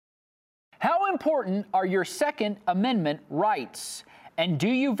How important are your Second Amendment rights? And do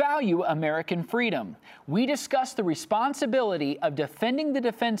you value American freedom? We discuss the responsibility of defending the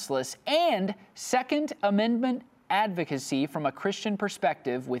defenseless and Second Amendment advocacy from a Christian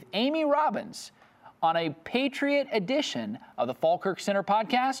perspective with Amy Robbins on a Patriot edition of the Falkirk Center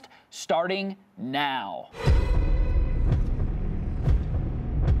podcast, starting now.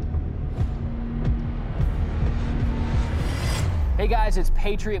 Hey guys, it's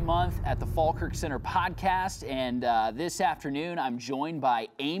Patriot Month at the Falkirk Center podcast, and this afternoon I'm joined by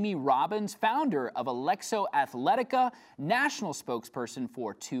Amy Robbins, founder of Alexo Athletica, national spokesperson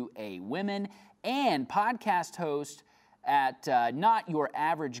for 2A Women, and podcast host at Not Your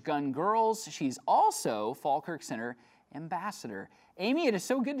Average Gun Girls. She's also Falkirk Center ambassador. Amy, it is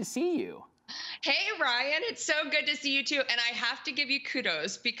so good to see you. Hey, Ryan, it's so good to see you too. And I have to give you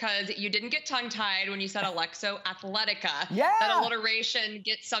kudos because you didn't get tongue-tied when you said Alexo Athletica. Yeah. That alliteration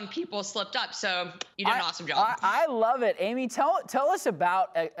gets some people slipped up. So you did an awesome job. I love it. Amy, tell us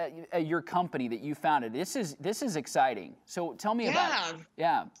about your company that you founded. This is exciting. So tell me about it.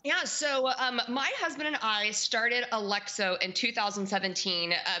 Yeah. So my husband and I started Alexo in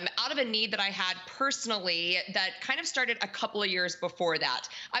 2017 out of a need that I had personally that kind of started a couple of years before that.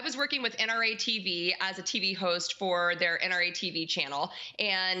 I was working with NRA TV as a TV host for their NRA TV channel,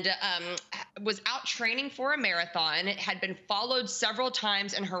 and was out training for a marathon, had been followed several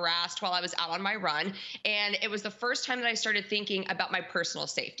times and harassed while I was out on my run. And it was the first time that I started thinking about my personal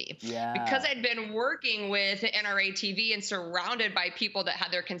safety. Yeah. Because I'd been working with NRA TV and surrounded by people that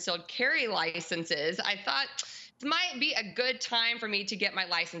had their concealed carry licenses, I thought, might be a good time for me to get my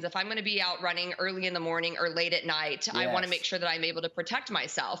license. If I'm going to be out running early in the morning or late at night, I want to make sure that I'm able to protect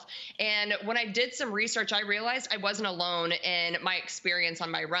myself. And when I did some research, I realized I wasn't alone in my experience on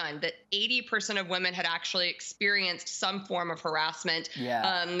my run, that 80% of women had actually experienced some form of harassment,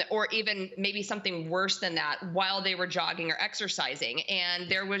 or even maybe something worse than that while they were jogging or exercising. And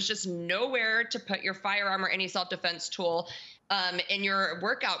there was just nowhere to put your firearm or any self-defense tool in your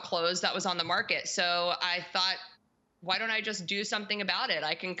workout clothes that was on the market. So I thought, why don't I just do something about it?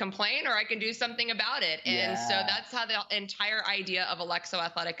 I can complain or I can do something about it. And so that's how the entire idea of Alexo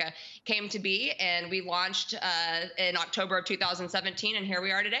Athletica came to be. And we launched in October of 2017, and here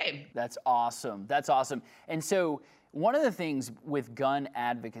we are today. That's awesome. That's awesome. And so one of the things with gun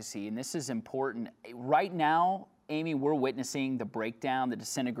advocacy, and this is important, right now, Amy, we're witnessing the breakdown, the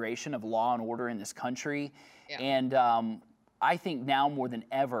disintegration of law and order in this country. Yeah. And I think now more than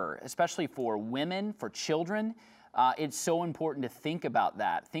ever, especially for women, for children, it's so important to think about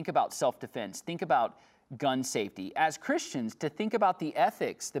that. Think about self-defense. Think about gun safety. As Christians, to think about the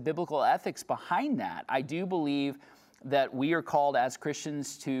ethics, the biblical ethics behind that. I do believe that we are called as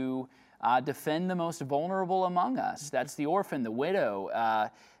Christians to defend the most vulnerable among us. That's the orphan, the widow.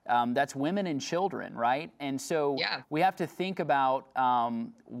 That's women and children, right? And so we have to think about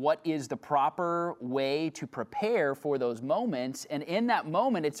what is the proper way to prepare for those moments. And in that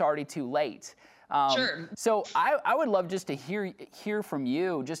moment, it's already too late. Sure. So I would love just to hear from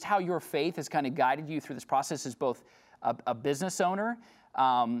you just how your faith has kind of guided you through this process as both a business owner,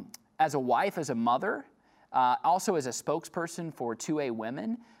 as a wife, as a mother, also as a spokesperson for 2A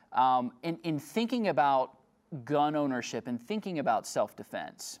Women, in thinking about gun ownership and thinking about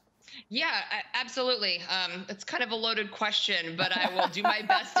self-defense. Yeah, absolutely. It's kind of a loaded question, but I will do my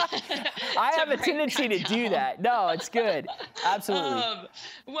best. I have a tendency to do that. No, it's good. Absolutely.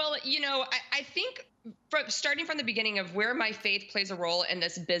 Well, I think starting from the beginning of where my faith plays a role in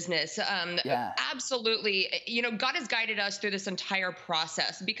this business, absolutely, God has guided us through this entire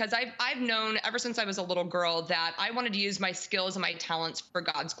process, because I've known ever since I was a little girl that I wanted to use my skills and my talents for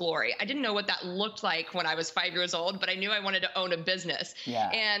God's glory. I didn't know what that looked like when I was 5 years old, but I knew I wanted to own a business. Yeah.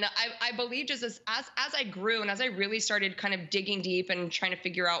 And I believed just as I grew and as I really started kind of digging deep and trying to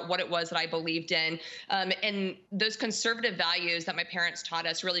figure out what it was that I believed in, and those conservative values that my parents taught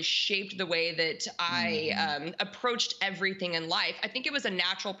us really shaped the way that I approached everything in life. I think it was a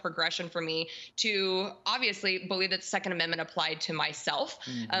natural progression for me to obviously believe that the Second Amendment applied to myself.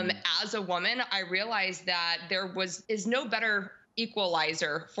 As a woman, I realized that there is no better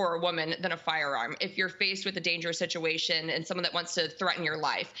equalizer for a woman than a firearm if you're faced with a dangerous situation and someone that wants to threaten your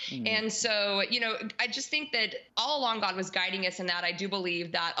life. And so, I just think that all along God was guiding us in that. I do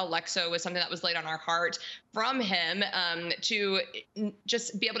believe that Alexo was something that was laid on our heart from him, to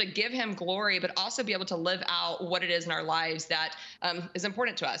just be able to give him glory, but also be able to live out what it is in our lives that is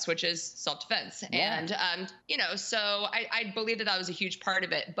important to us, which is self-defense. Yeah. And, so I believe that was a huge part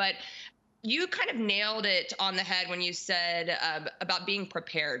of it. But you kind of nailed it on the head when you said about being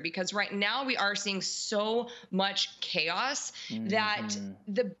prepared, because right now we are seeing so much chaos that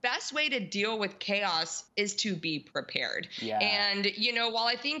the best way to deal with chaos is to be prepared. Yeah. And, while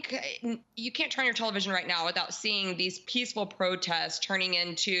I think you can't turn your television right now without seeing these peaceful protests turning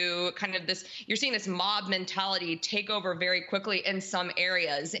into kind of this, you're seeing this mob mentality take over very quickly in some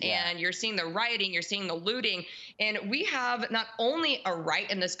areas. Yeah. And you're seeing the rioting, you're seeing the looting. And we have not only a right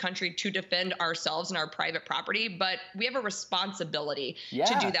in this country to defend ourselves and our private property, but we have a responsibility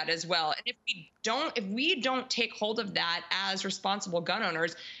to do that as well. And if we don't take hold of that as responsible gun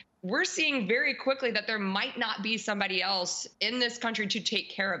owners, we're seeing very quickly that there might not be somebody else in this country to take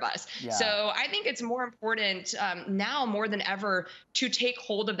care of us. Yeah. So I think it's more important now more than ever to take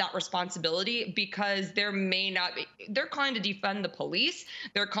hold of that responsibility, because they're calling to defund the police.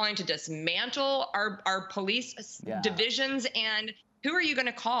 They're calling to dismantle our police divisions. And who are you going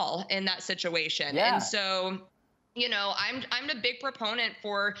to call in that situation? Yeah. And so, I'm a big proponent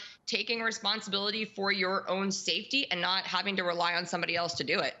for taking responsibility for your own safety and not having to rely on somebody else to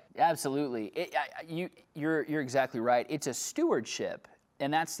do it. Absolutely. You're exactly right. It's a stewardship,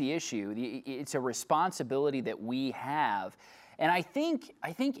 and that's the issue. It's a responsibility that we have. And I think,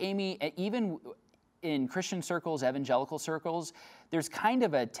 Amy, even in Christian circles, evangelical circles, there's kind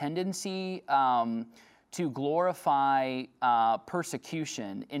of a tendency to glorify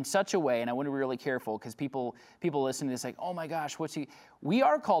persecution in such a way, and I want to be really careful, because people listen to this like, oh my gosh, we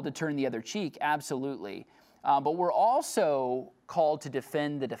are called to turn the other cheek, absolutely. But we're also called to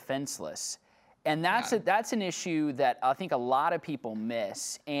defend the defenseless. And that's an issue that I think a lot of people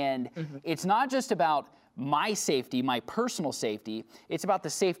miss. And it's not just about my safety, my personal safety, it's about the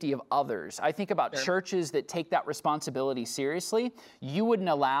safety of others. I think about churches that take that responsibility seriously. You wouldn't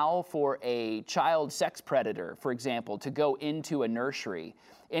allow for a child sex predator, for example, to go into a nursery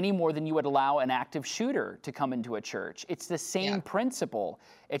any more than you would allow an active shooter to come into a church. It's the same principle.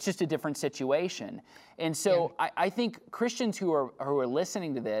 It's just a different situation. And so I think Christians who are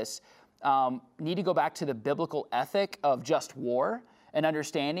listening to this need to go back to the biblical ethic of just war and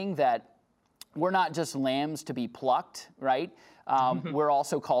understanding that we're not just lambs to be plucked, right? We're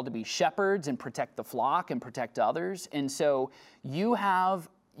also called to be shepherds and protect the flock and protect others. And so you have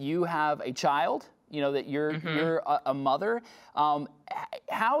a child, that you're a mother. And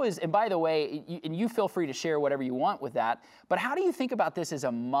by the way, you feel free to share whatever you want with that, but how do you think about this as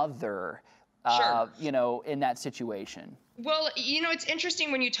a mother, in that situation? Well, it's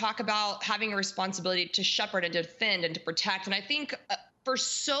interesting when you talk about having a responsibility to shepherd and defend and to protect. And I think for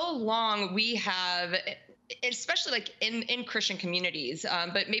so long we have, especially like in Christian communities,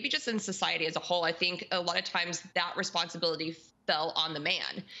 but maybe just in society as a whole, I think a lot of times that responsibility fell on the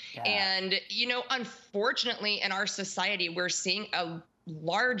man. Yeah. And, unfortunately in our society, we're seeing a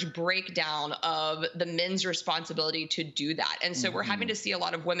large breakdown of the men's responsibility to do that. And so we're having to see a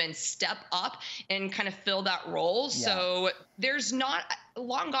lot of women step up and kind of fill that role. Yeah. So there's not,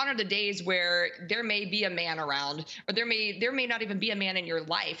 long gone are the days where there may be a man around, or there may not even be a man in your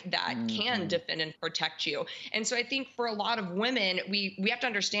life that can defend and protect you. And so I think for a lot of women, we have to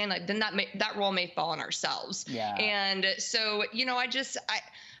understand, like, then that role may fall on ourselves. Yeah. And so,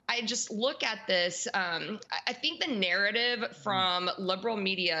 I just look at this. I think the narrative from liberal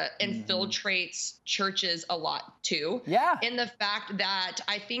media infiltrates churches a lot too. Yeah. In the fact that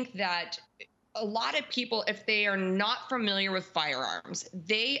I think that a lot of people, if they are not familiar with firearms,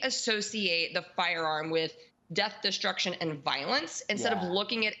 they associate the firearm with death, destruction, and violence instead of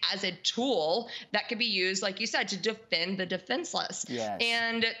looking at it as a tool that could be used, like you said, to defend the defenseless. Yes.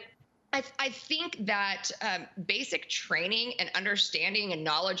 And I think that basic training and understanding and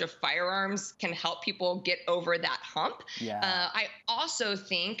knowledge of firearms can help people get over that hump. Yeah. I also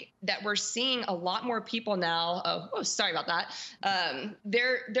think that we're seeing a lot more people now. Sorry about that.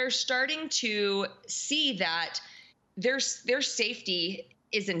 They're starting to see that their safety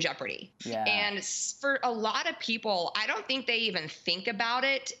is in jeopardy. Yeah. And for a lot of people, I don't think they even think about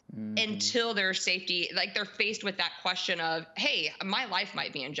it until their safety, like they're faced with that question of, hey, my life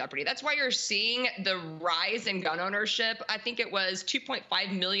might be in jeopardy. That's why you're seeing the rise in gun ownership. I think it was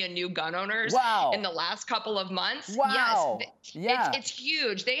 2.5 million new gun owners in the last couple of months. Wow. Yes, it's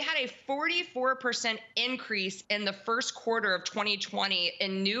huge. They had a 44% increase in the first quarter of 2020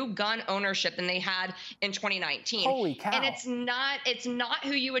 in new gun ownership than they had in 2019. Holy cow. And it's not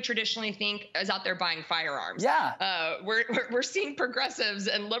who you would traditionally think is out there buying firearms. Yeah. We're seeing progressives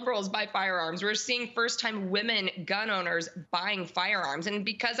and liberals buy firearms. We're seeing first-time women gun owners buying firearms. And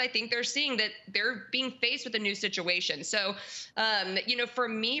because I think they're seeing that they're being faced with a new situation. So, for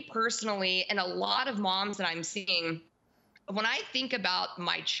me personally, and a lot of moms that I'm seeing, when I think about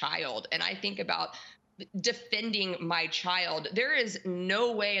my child and I think about defending my child, there is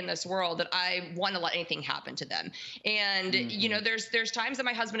no way in this world that I want to let anything happen to them. And you know, there's times that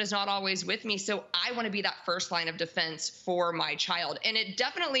my husband is not always with me, so I want to be that first line of defense for my child. And it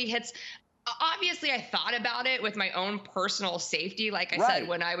definitely hits. Obviously, I thought about it with my own personal safety. Like I said,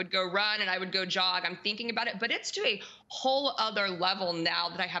 when I would go run and I would go jog, I'm thinking about it, but it's to a whole other level now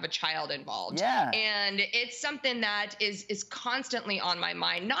that I have a child involved. Yeah. And it's something that is constantly on my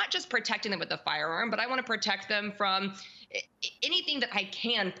mind, not just protecting them with a firearm, but I want to protect them from anything that I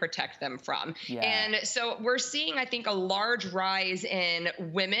can protect them from. Yeah. And so we're seeing, I think, a large rise in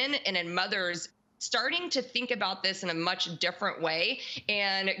women and in mothers starting to think about this in a much different way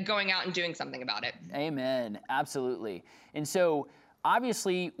and going out and doing something about it. Amen. Absolutely. And so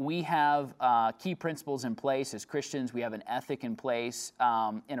obviously we have key principles in place as Christians. We have an ethic in place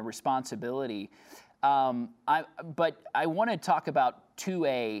and a responsibility. But I want to talk about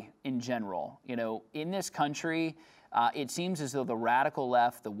 2A in general. You know, in this country, it seems as though the radical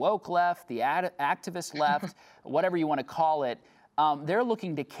left, the woke left, the activist left, whatever you want to call it, they're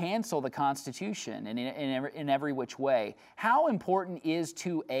looking to cancel the Constitution in every which way. How important is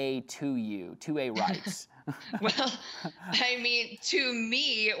 2A to you, 2A rights? Well, I mean, to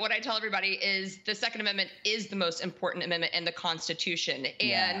me, what I tell everybody is the Second Amendment is the most important amendment in the Constitution.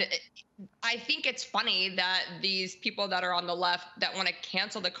 And I think it's funny that these people that are on the left that want to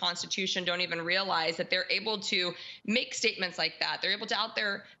cancel the Constitution don't even realize that they're able to make statements like that. They're able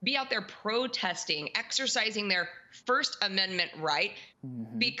to be out there protesting, exercising their First Amendment right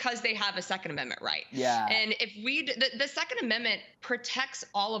because they have a Second Amendment right. Yeah. And if the Second Amendment protects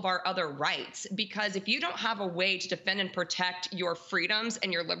all of our other rights, because if you don't have a way to defend and protect your freedoms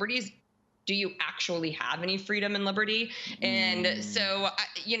and your liberties, do you actually have any freedom and liberty? And so,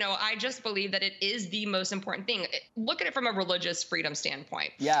 you know, I just believe that it is the most important thing. Look at it from a religious freedom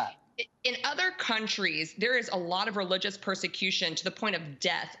standpoint. Yeah. In other countries, there is a lot of religious persecution to the point of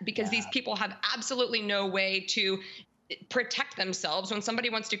death because these people have absolutely no way to protect themselves when somebody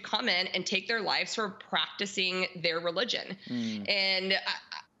wants to come in and take their lives for practicing their religion. And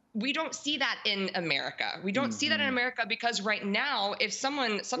we don't see that in America. We don't see that in America because right now, if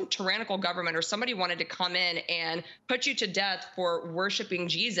some tyrannical government or somebody wanted to come in and put you to death for worshiping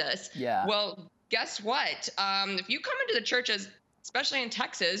Jesus, well, guess what? If you come into the churches, especially in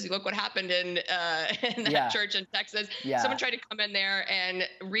Texas, you look what happened in that church in Texas. Someone tried to come in there and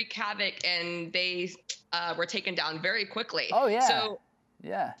wreak havoc, and they were taken down very quickly. Oh, yeah. So,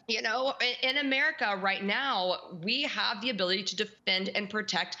 you know, in America right now, we have the ability to defend and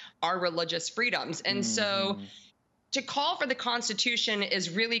protect our religious freedoms. And so to call for the Constitution is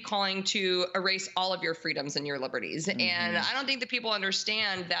really calling to erase all of your freedoms and your liberties. And I don't think that people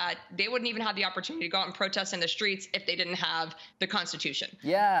understand that they wouldn't even have the opportunity to go out and protest in the streets if they didn't have the Constitution.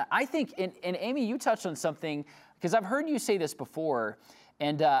 Yeah, I think, and Amy, you touched on something, because I've heard you say this before.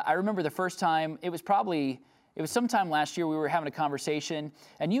 And I remember the first time, it was sometime last year, we were having a conversation,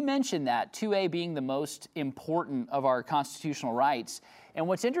 and you mentioned that 2A being the most important of our constitutional rights. And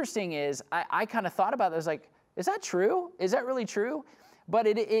what's interesting is I kind of thought about it, I was like, is that true? Is that really true? But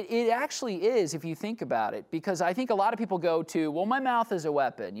it actually is if you think about it, because I think a lot of people go to, well, my mouth is a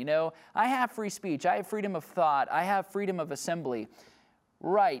weapon. You know, I have free speech. I have freedom of thought. I have freedom of assembly.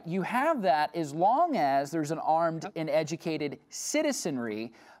 Right. You have that as long as there's an armed and educated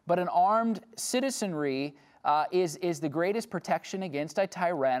citizenry, but an armed citizenry is the greatest protection against a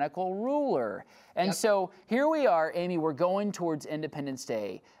tyrannical ruler. And so here we are, Amy, we're going towards Independence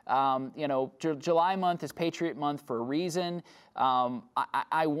Day. You know, July month is Patriot Month for a reason.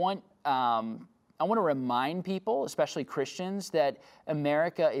 I want to remind people, especially Christians, that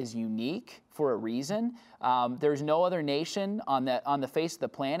America is unique for a reason. There's no other nation on the face of the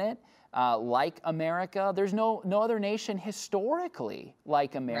planet like America. There's no other nation historically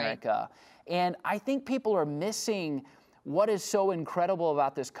like America. Right. And I think people are missing what is so incredible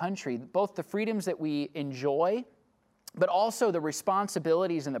about this country, both the freedoms that we enjoy, but also the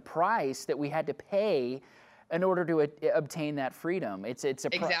responsibilities and the price that we had to pay in order to obtain that freedom. It's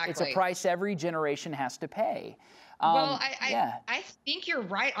a price every generation has to pay. Well, I think you're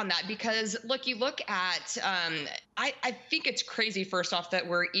right on that, because look, you look at, I think it's crazy, first off, that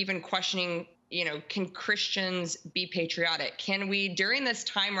we're even questioning, you know, can Christians be patriotic? Can we, during this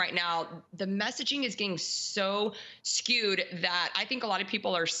time right now, the messaging is getting so skewed that I think a lot of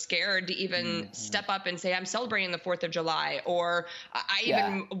people are scared to even step up and say, I'm celebrating the 4th of July, or I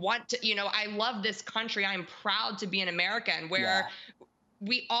even want to, you know, I love this country. I'm proud to be an American, where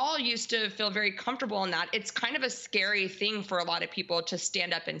we all used to feel very comfortable in that. It's kind of a scary thing for a lot of people to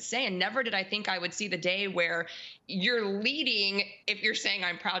stand up and say. And never did I think I would see the day where you're leading if you're saying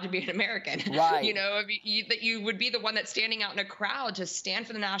I'm proud to be an American. Right. That you would be the one that's standing out in a crowd to stand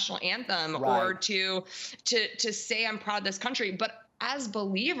for the national anthem, right. or to say I'm proud of this country. But as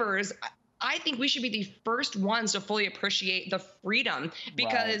believers, I think we should be the first ones to fully appreciate the freedom,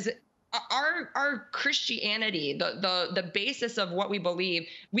 because right. Our Christianity, the basis of what we believe,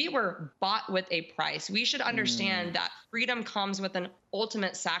 we were bought with a price. We should understand that freedom comes with an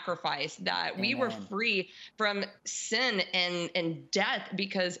ultimate sacrifice, that we were free from sin and death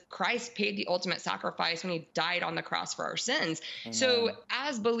because Christ paid the ultimate sacrifice when he died on the cross for our sins. Amen. So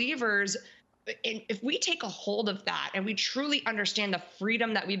as believers, if we take a hold of that and we truly understand the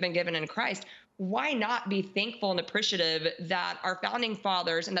freedom that we've been given in Christ, why not be thankful and appreciative that our founding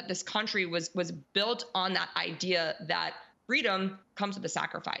fathers and that this country was built on that idea that freedom comes with a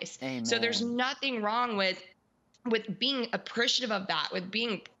sacrifice. Amen. So there's nothing wrong with being appreciative of that, with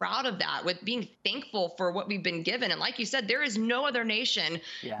being proud of that, with being thankful for what we've been given. And like you said, there is no other nation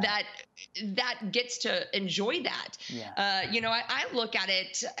that gets to enjoy that. Yeah. I look at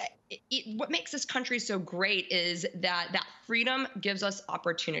it, what makes this country so great is that freedom gives us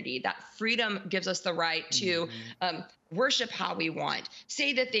opportunity. That freedom gives us the right to worship how we want,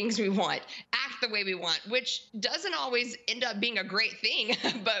 say the things we want, act the way we want, which doesn't always end up being a great thing.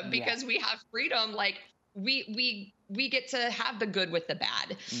 But because we have freedom, like, we get to have the good with the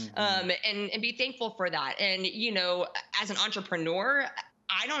bad, and be thankful for that. And, as an entrepreneur,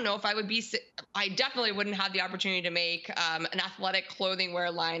 I don't know if I definitely wouldn't have the opportunity to make an athletic clothing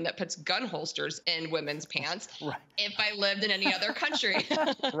wear line that puts gun holsters in women's pants if I lived in any other country.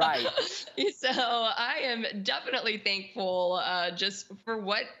 Right. So I am definitely thankful just for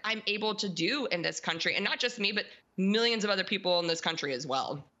what I'm able to do in this country, and not just me, but millions of other people in this country as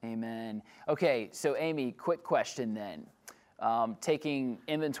well. Amen. Okay, so Amy, quick question then. Taking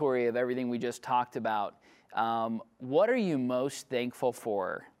inventory of everything we just talked about, what are you most thankful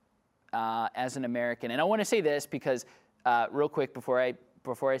for as an American? And I want to say this because, real quick, before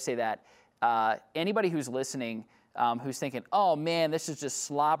I say that, anybody who's listening, who's thinking, oh man, this is just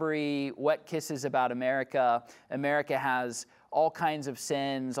slobbery, wet kisses about America. America has all kinds of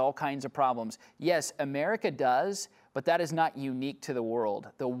sins, all kinds of problems. Yes, America does, but that is not unique to the world.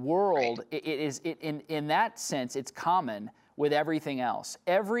 The world, in that sense, it's common with everything else.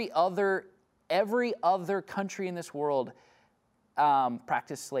 Every other country in this world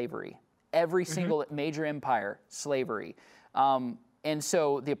practiced slavery. Every single major empire, slavery. And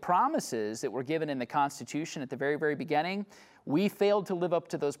so the promises that were given in the Constitution at the very, very beginning, we failed to live up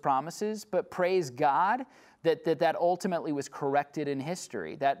to those promises, but praise God that ultimately was corrected in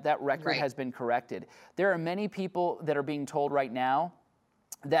history. That record has been corrected. There are many people that are being told right now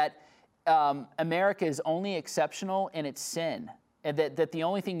that America is only exceptional in its sin, and that the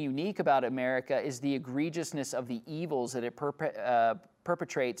only thing unique about America is the egregiousness of the evils that it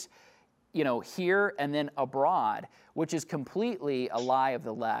perpetrates, here and then abroad, which is completely a lie of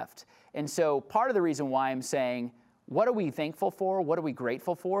the left. And so part of the reason why I'm saying, what are we thankful for? What are we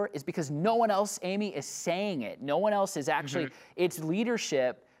grateful for? Is because no one else, Amy, is saying it. No one else is actually, it's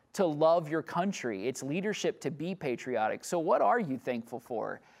leadership to love your country. It's leadership to be patriotic. So what are you thankful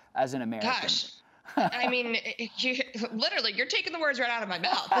for as an American? Gosh. I mean, you're taking the words right out of my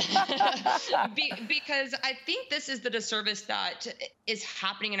mouth. Because I think this is the disservice that is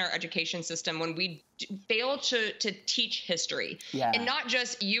happening in our education system when we fail to teach history, and not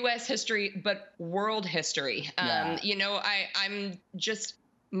just U.S. history, but world history. I'm just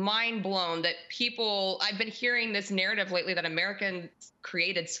mind blown that I've been hearing this narrative lately that Americans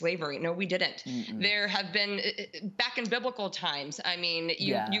created slavery. No, we didn't. There have been, back in biblical times, I mean,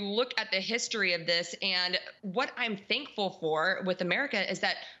 you look at the history of this, and what I'm thankful for with America is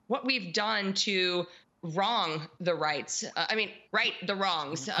that what we've done to wrong the rights, right the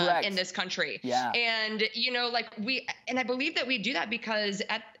wrongs in this country. Yeah. And, and I believe that we do that because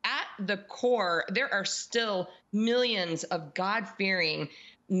at the core, there are still millions of God-fearing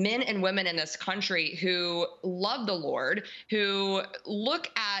men and women in this country who love the Lord, who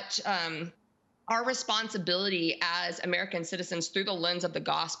look at our responsibility as American citizens through the lens of the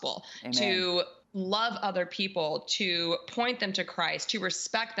gospel. Amen. To love other people, to point them to Christ, to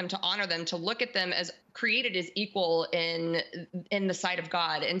respect them, to honor them, to look at them as created as equal in the sight of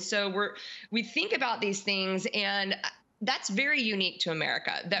God. And so we think about these things, and that's very unique to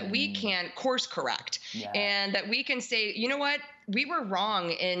America, that we can course correct, and that we can say, you know what, we were wrong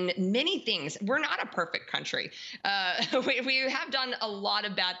in many things. We're not a perfect country. We have done a lot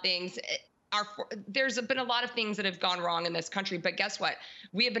of bad things. there's been a lot of things that have gone wrong in this country, but guess what?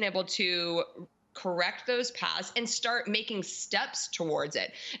 We have been able to correct those paths and start making steps towards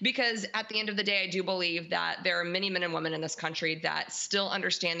it. Because at the end of the day, I do believe that there are many men and women in this country that still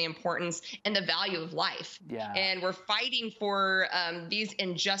understand the importance and the value of life. Yeah. And we're fighting for these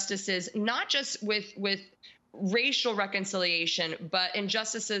injustices, not just with racial reconciliation, but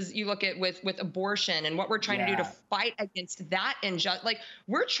injustices you look at with abortion and what we're trying to do to fight against that injustice. Like,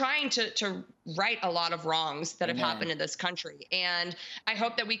 we're trying to right a lot of wrongs that have happened in this country. And I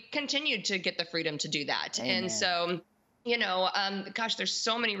hope that we continue to get the freedom to do that. And so, you know, gosh, there's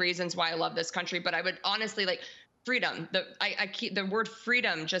so many reasons why I love this country, but I would honestly freedom. The word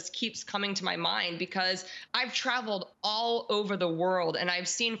freedom just keeps coming to my mind because I've traveled all over the world and I've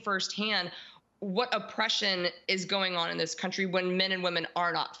seen firsthand what oppression is going on in this country when men and women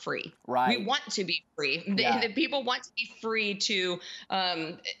are not free. Right. We want to be free. The people want to be free to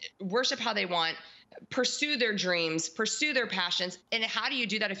worship how they want, pursue their dreams, pursue their passions. And how do you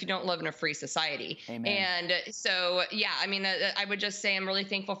do that if you don't live in a free society? Amen. And so, yeah, I mean, I would just say I'm really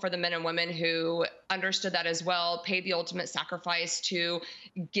thankful for the men and women who understood that as well, paid the ultimate sacrifice to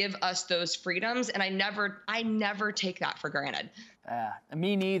give us those freedoms. And I never take that for granted.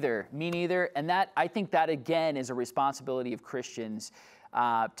 Me neither. And that, I think that again is a responsibility of Christians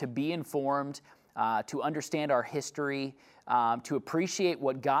to be informed, to understand our history, to appreciate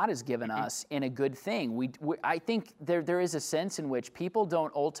what God has given us in a good thing. I think there is a sense in which people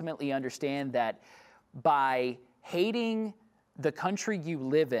don't ultimately understand that by hating the country you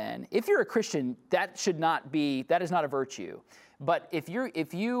live in, if you're a Christian, that is not a virtue. But if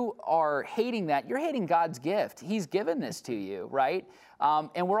you are hating that, you're hating God's gift. He's given this to you, right?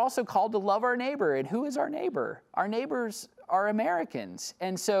 And we're also called to love our neighbor. And who is our neighbor? Our neighbors are Americans.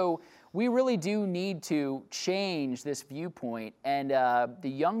 And so we really do need to change this viewpoint. And the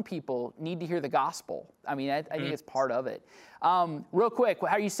young people need to hear the gospel. I mean, I think it's part of it. Real quick,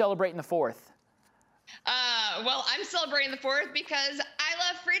 how are you celebrating the 4th? Well, I'm celebrating the 4th because I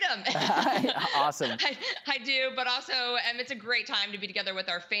love freedom. Awesome. I do, but also it's a great time to be together with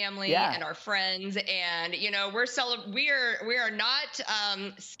our family and our friends. And, you know, we are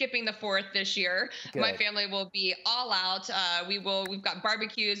not skipping the 4th this year. Good. My family will be all out. We've got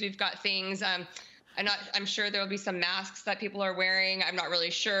barbecues, we've got things. I'm sure there will be some masks that people are wearing. I'm not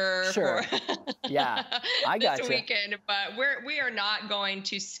really sure. Sure. Yeah, I got this weekend, but we are not going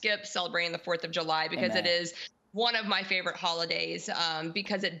to skip celebrating the 4th of July because it is one of my favorite holidays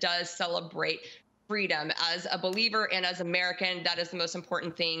because it does celebrate freedom. As a believer and as American, that is the most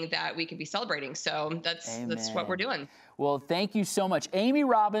important thing that we can be celebrating. So that's what we're doing. Well, thank you so much. Amy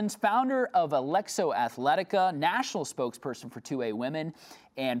Robbins, founder of Alexo Athletica, national spokesperson for 2A Women,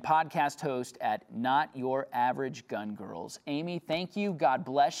 and podcast host at Not Your Average Gun Girls. Amy, thank you. God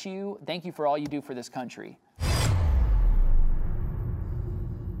bless you. Thank you for all you do for this country.